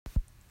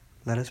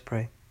Let us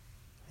pray.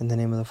 In the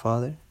name of the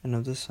Father, and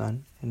of the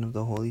Son, and of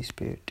the Holy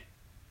Spirit.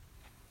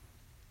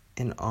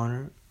 In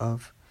honor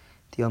of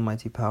the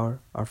almighty power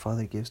our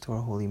Father gives to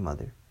our Holy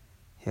Mother.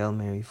 Hail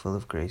Mary, full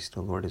of grace,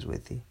 the Lord is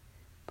with thee.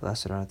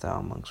 Blessed art thou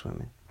amongst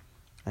women,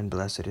 and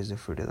blessed is the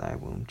fruit of thy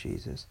womb,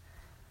 Jesus.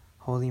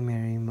 Holy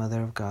Mary,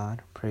 Mother of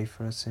God, pray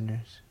for us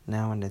sinners,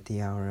 now and at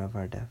the hour of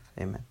our death.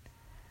 Amen.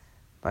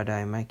 By thy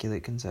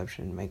immaculate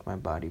conception, make my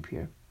body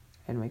pure,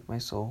 and make my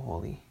soul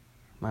holy.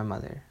 My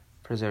Mother,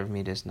 preserve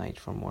me this night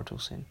from mortal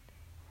sin.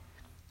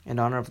 In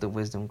honor of the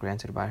wisdom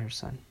granted by her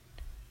Son.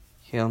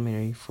 Hail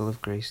Mary, full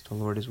of grace, the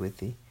Lord is with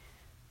thee.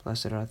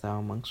 Blessed art thou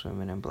amongst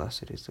women, and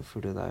blessed is the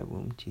fruit of thy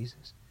womb,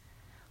 Jesus.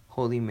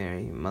 Holy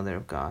Mary, Mother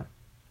of God,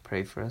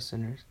 pray for us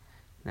sinners,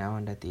 now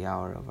and at the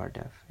hour of our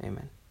death.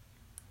 Amen.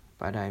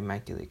 By thy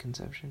immaculate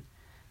conception,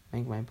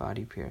 make my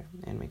body pure,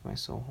 and make my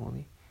soul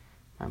holy.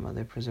 My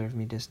Mother, preserve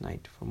me this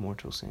night from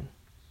mortal sin.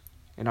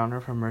 In honor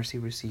of her mercy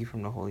received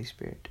from the Holy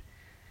Spirit.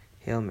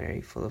 Hail Mary,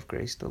 full of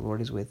grace, the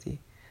Lord is with thee.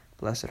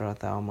 Blessed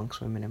art thou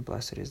amongst women, and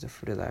blessed is the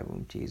fruit of thy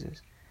womb,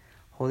 Jesus.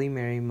 Holy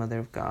Mary, Mother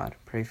of God,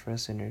 pray for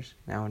us sinners,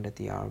 now and at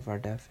the hour of our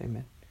death.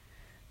 Amen.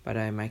 By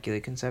thy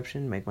immaculate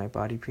conception, make my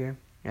body pure,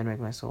 and make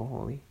my soul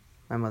holy.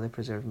 My Mother,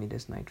 preserve me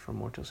this night from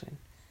mortal sin.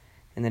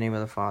 In the name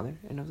of the Father,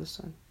 and of the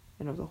Son,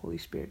 and of the Holy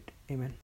Spirit. Amen.